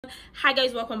Hi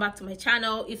guys, welcome back to my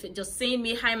channel. If you're just seeing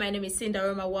me, hi, my name is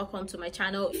Sindafam. Welcome to my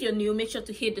channel. If you're new, make sure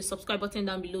to hit the subscribe button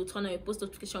down below, turn on your post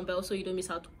notification bell so you don't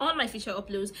miss out on my future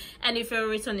uploads. And if you're a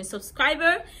returning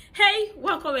subscriber, hey,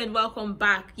 welcome and welcome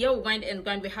back. Yo, wind and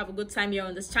grind, we have a good time here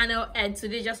on this channel. And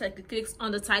today, just like the clicks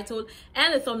on the title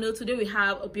and the thumbnail, today we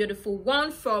have a beautiful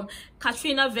one from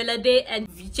KATRINA VELARDE and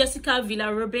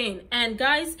VILLARUBin. And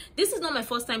guys, this is not my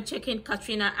first time checking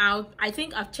KATRINA out. I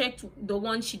think I've checked the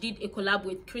one she did a collab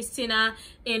with Christina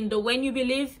in the When You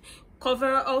Believe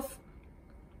cover of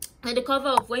When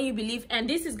You Believe, and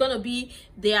this is gonna be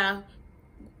their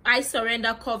I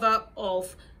Surrender cover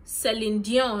of Celine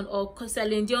Dion, or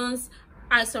Celine Dion's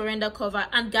I Surrender cover.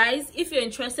 And guys, if you're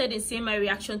interested in seeing my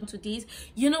reaction to these,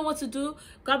 you know what to do.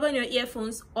 Grab on your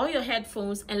earphones or your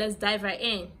headphones and let's dive right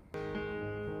in.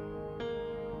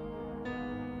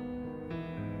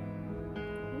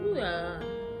 Ooh,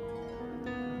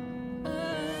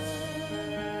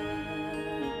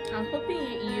 I'm hoping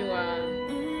you are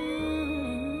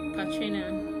KATRINA.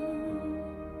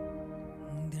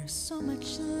 There's so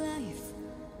much life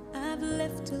I've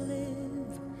left to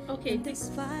live. Okay, this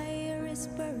fire is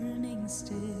burning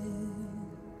still.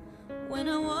 When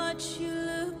I watch you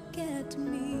look at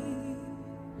me,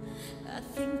 I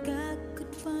think I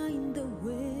could find the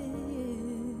way.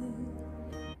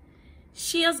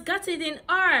 She has got it in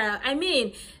her. I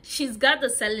mean, she's got the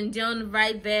Celine Dion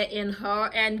right there in her.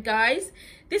 And guys,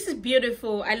 this is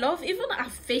beautiful. I love even her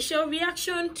facial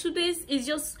reaction to this. Is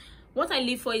just what I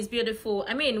live for. Is beautiful.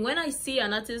 I mean, when I see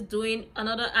an artist doing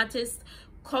another artist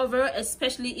cover,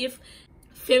 especially if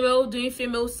female doing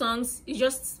female songs, it's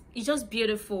just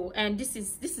beautiful. And this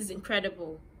is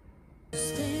incredible.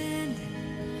 Stand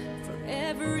for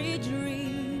every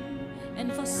dream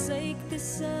and forsake this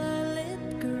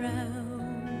solid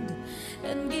ground,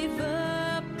 and give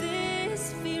up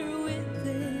this fear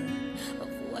within of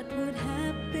what would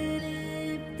happen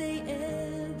if they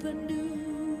ever knew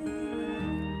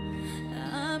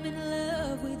I'm in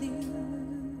love with you.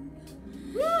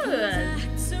 Good.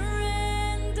 I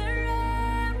surrender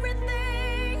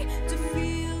everything to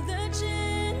feel the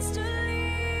chance to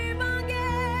live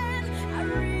again. I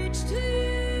reach to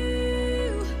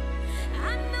you. I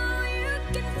know you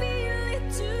can feel it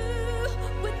too.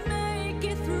 We'd make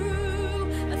it through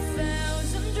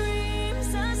 1,000 dreams.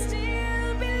 I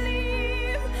still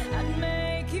believe I'd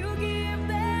make you give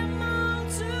them all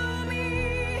to me.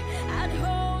 I'd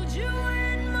hold you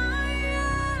in my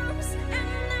arms and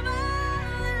never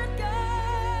let go.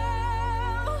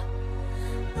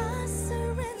 I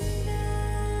surrender.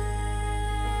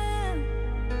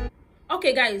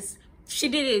 Okay guys, she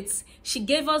did it. She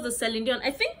gave us the Celine Dion.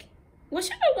 I think, was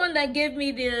she the one that gave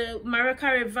me the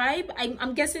Mariah vibe?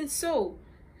 I'm guessing so.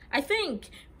 I think,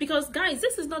 because guys,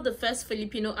 this is not the first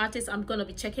Filipino artist I'm gonna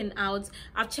be checking out.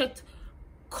 I've checked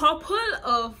couple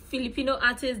of Filipino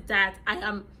artists that I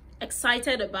am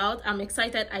excited about. I'm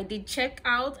excited I did check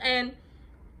out, and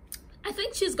I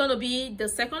think she's gonna be the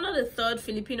second or the third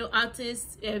Filipino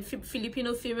artist,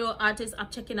 Filipino female artist I'm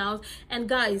checking out. And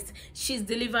guys, she's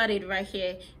delivered it right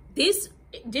here. This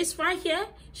right here,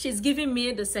 she's giving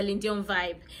me the Celine Dion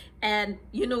vibe. And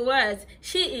you know what?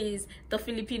 She is the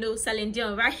Filipino Celine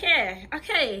Dion right here.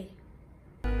 Okay.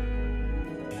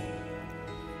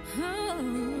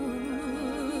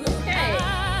 Okay.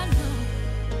 I know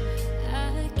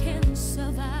I can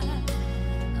survive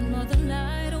another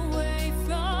night away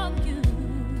from you.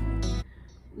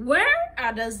 Where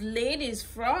are those ladies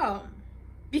from?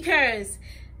 Because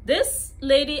this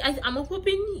lady, I'm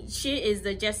hoping she is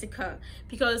the Jessica,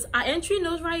 because our entry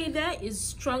note right there is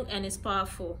strong and it's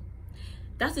powerful.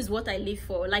 That is what I live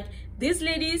for. Like, these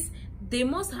ladies, they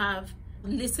must have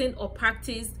listened or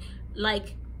practiced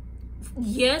like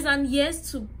years and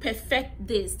years to perfect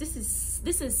this. This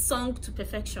is sung to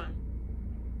perfection.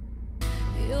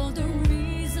 You're the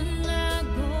reason I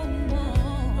go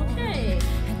on. Okay.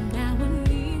 And now I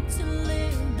need to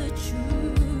live the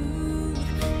truth.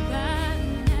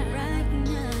 Right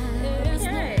now. There's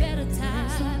no better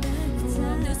time.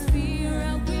 From this fear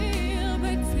I will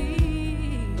break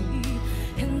free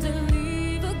and to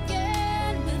live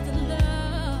again with the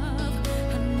love.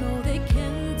 I know they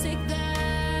can take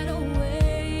that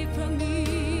away from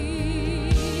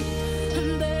me,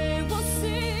 and they will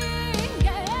sing,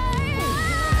 yeah.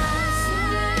 I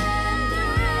surrender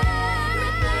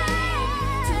everything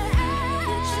to have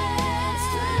the chance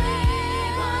to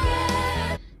live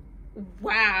again.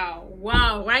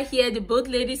 Wow, right here, the both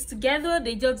ladies together,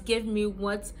 they just gave me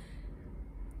what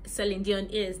Celine Dion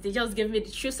is. They just gave me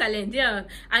the true Celine Dion.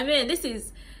 I mean, this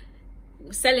is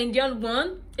Celine Dion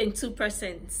 1 and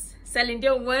 2%. Celine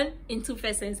Dion won in 2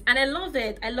 persons, and I love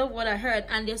it. I love what I heard,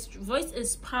 and this voice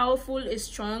is powerful, is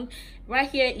strong. Right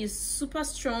here is super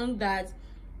strong. That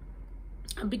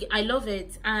I love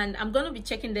it, and I'm gonna be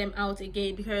checking them out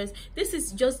again because this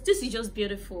is just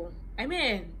beautiful. I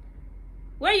mean,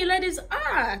 where you ladies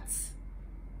at?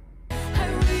 I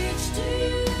reach to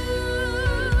you.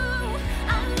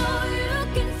 I know you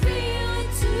can feel it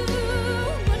too.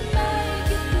 But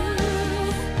make it through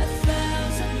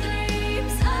 1,000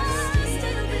 dreams, I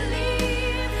still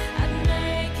believe. I'd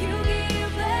make you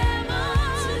give them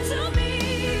all to me.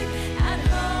 I'd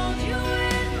hold you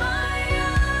in my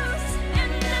arms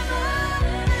and never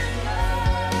let go.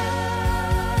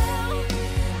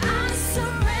 I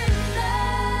surrender.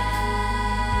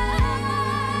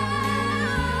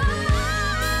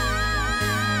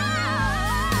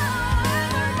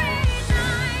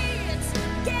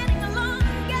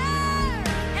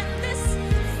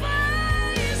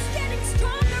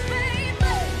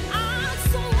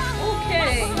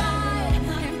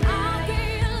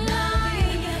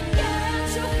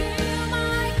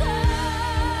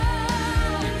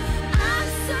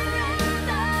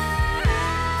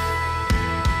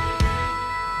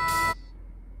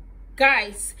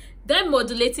 Guys, them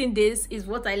modulating this is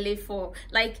what I live for.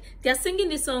 Like, they're singing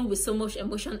this song with so much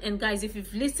emotion, and guys, if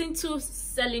you've listened to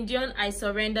Celine Dion, I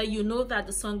Surrender, you know that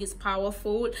the song is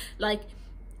powerful. Like,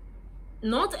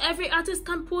 not every artist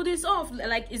can pull this off.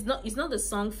 Like, it's not a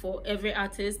song for every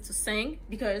artist to sing,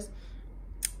 because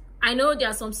I know there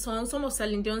are some of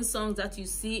Celine Dion's songs that you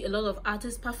see a lot of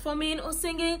artists performing or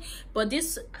singing, but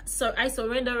this I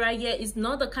Surrender right here is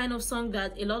not the kind of song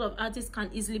that a lot of artists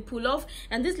can easily pull off,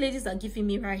 and these ladies are giving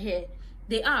me right here.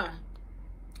 They are,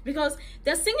 because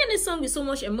they're singing this song with so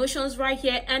much emotions right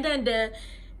here, and then the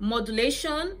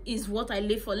modulation is what I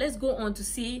live for. Let's go on to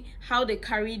see how they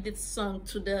carry this song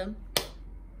to the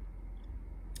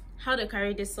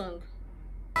song.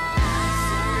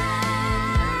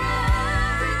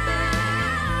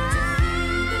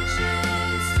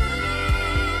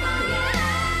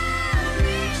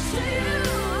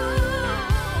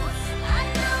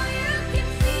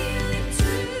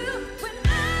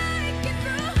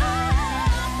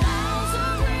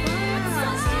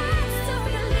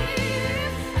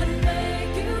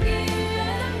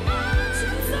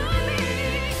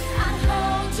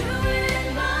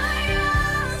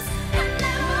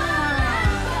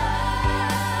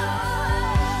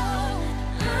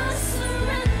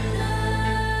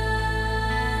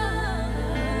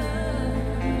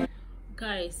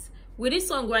 Guys, with this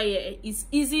song right here, it's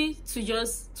easy to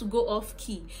go off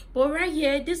key, but right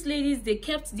here, these ladies, they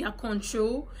kept their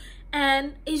control,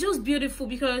 and it's just beautiful,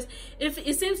 because if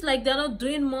it seems like they're not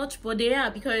doing much, but they are,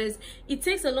 because it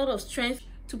takes a lot of strength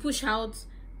to push out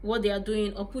what they are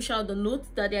doing, or push out the notes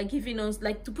that they are giving us,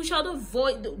 like to push out the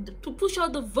voice, to push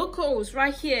out the vocals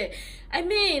right here. I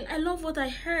mean, I love what I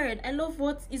heard. I love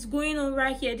what is going on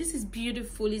right here. This is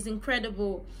beautiful. It's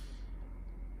incredible.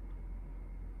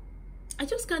 I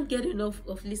just can't get enough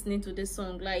of listening to this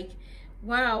song. Like,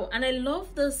 wow. And I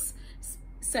love this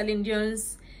Celine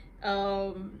Dion's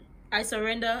I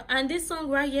Surrender, and this song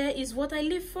right here is what I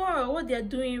live for, what they're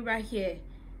doing right here.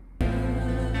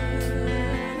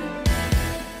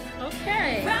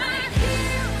 Okay. Right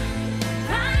here,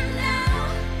 right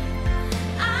now,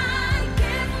 I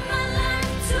give my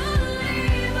life to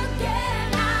live again.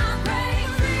 I break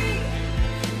free,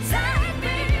 take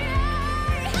me,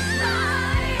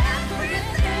 my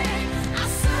everything. I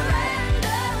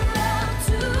surrender all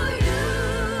to you.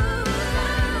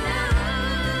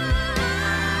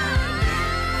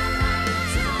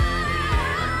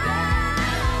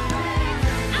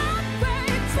 I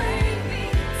break free,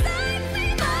 take me,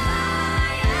 my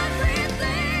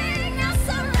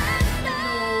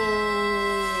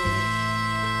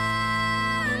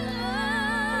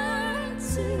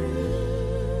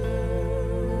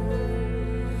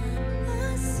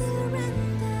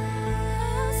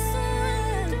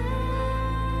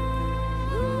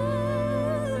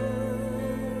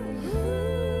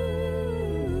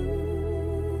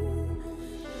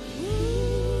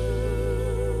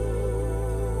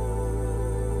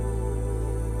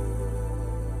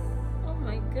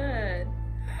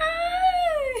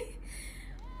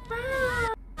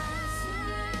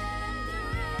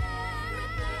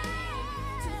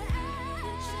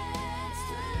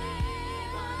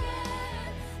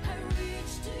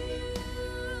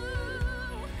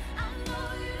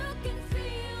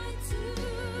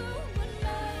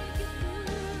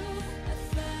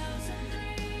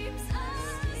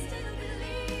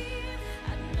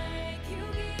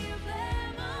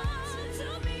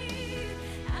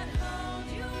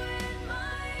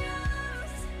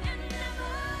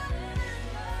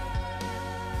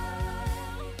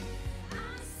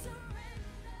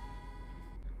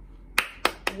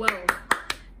Well,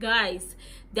 guys,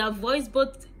 their voice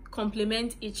both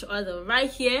complement each other. Right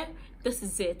here, this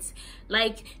is it.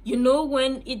 Like, you know,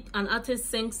 when an artist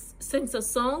sings a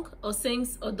song or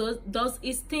sings or does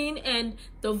his thing, and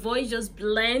the voice just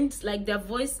blends, like their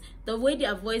voice, the way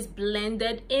their voice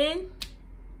blended in.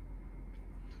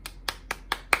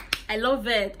 I love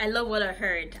it. I love what I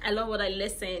heard. I love what I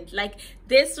listened. Like,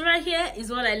 this right here is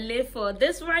what I live for.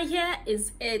 This right here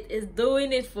is it. Is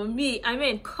doing it for me. I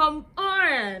mean, come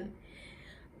on,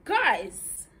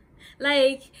 guys.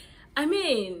 Like, I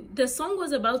mean, the song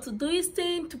was about to do its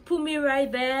thing, to put me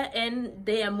right there and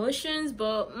the emotions,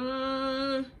 but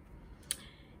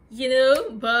you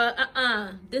know, but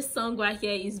this song right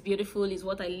here is beautiful, is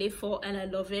what I live for, and I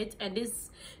love it. And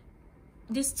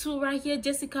these two right here,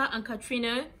 Jessica and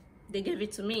Katrina, they gave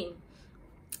it to me.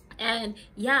 And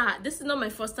yeah, this is not my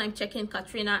first time checking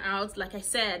Katrina out. Like I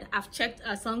said, I've checked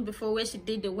a song before where she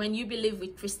did the When You Believe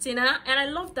with Christina, and I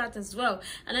love that as well.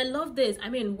 And I love this. I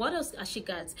mean, what else has she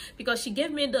got? Because she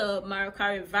gave me the Mariah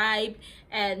Carey vibe,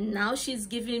 and now she's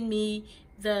giving me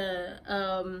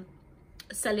the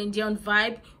Celine Dion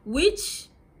vibe, which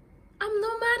I'm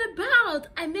not mad about.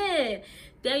 I mean,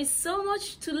 there is so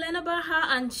much to learn about her,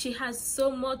 and she has so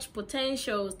much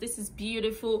potential. This is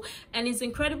beautiful, and it's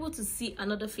incredible to see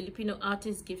another Filipino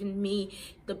artist giving me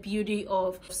the beauty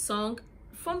of song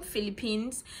from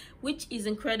Philippines, which is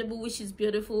incredible, which is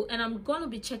beautiful. And I'm gonna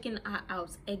be checking her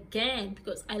out again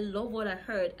because I love what I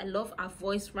heard. I love her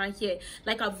voice right here,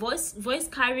 like her voice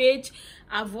carriage,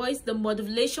 her voice, the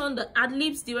modulation, the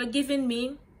ad-libs they were giving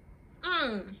me.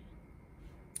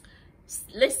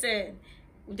 Listen,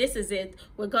 this is it.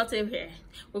 We got it here.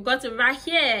 We got it right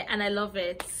here, and I love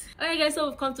it. Alright guys, so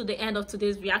we've come to the end of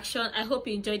today's reaction. I hope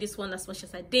you enjoyed this one as much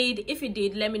as I did. If you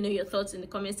did, let me know your thoughts in the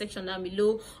comment section down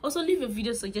below. Also, leave your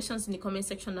video suggestions in the comment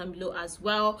section down below as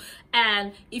well.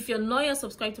 And if you're not yet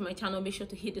subscribed to my channel, make sure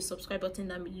to hit the subscribe button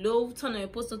down below. Turn on your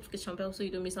post notification bell so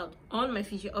you don't miss out on my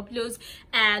future uploads.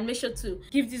 And make sure to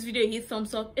give this video a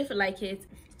thumbs up if you like it.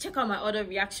 Check out my other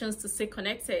reactions to stay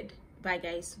connected. Bye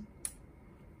guys.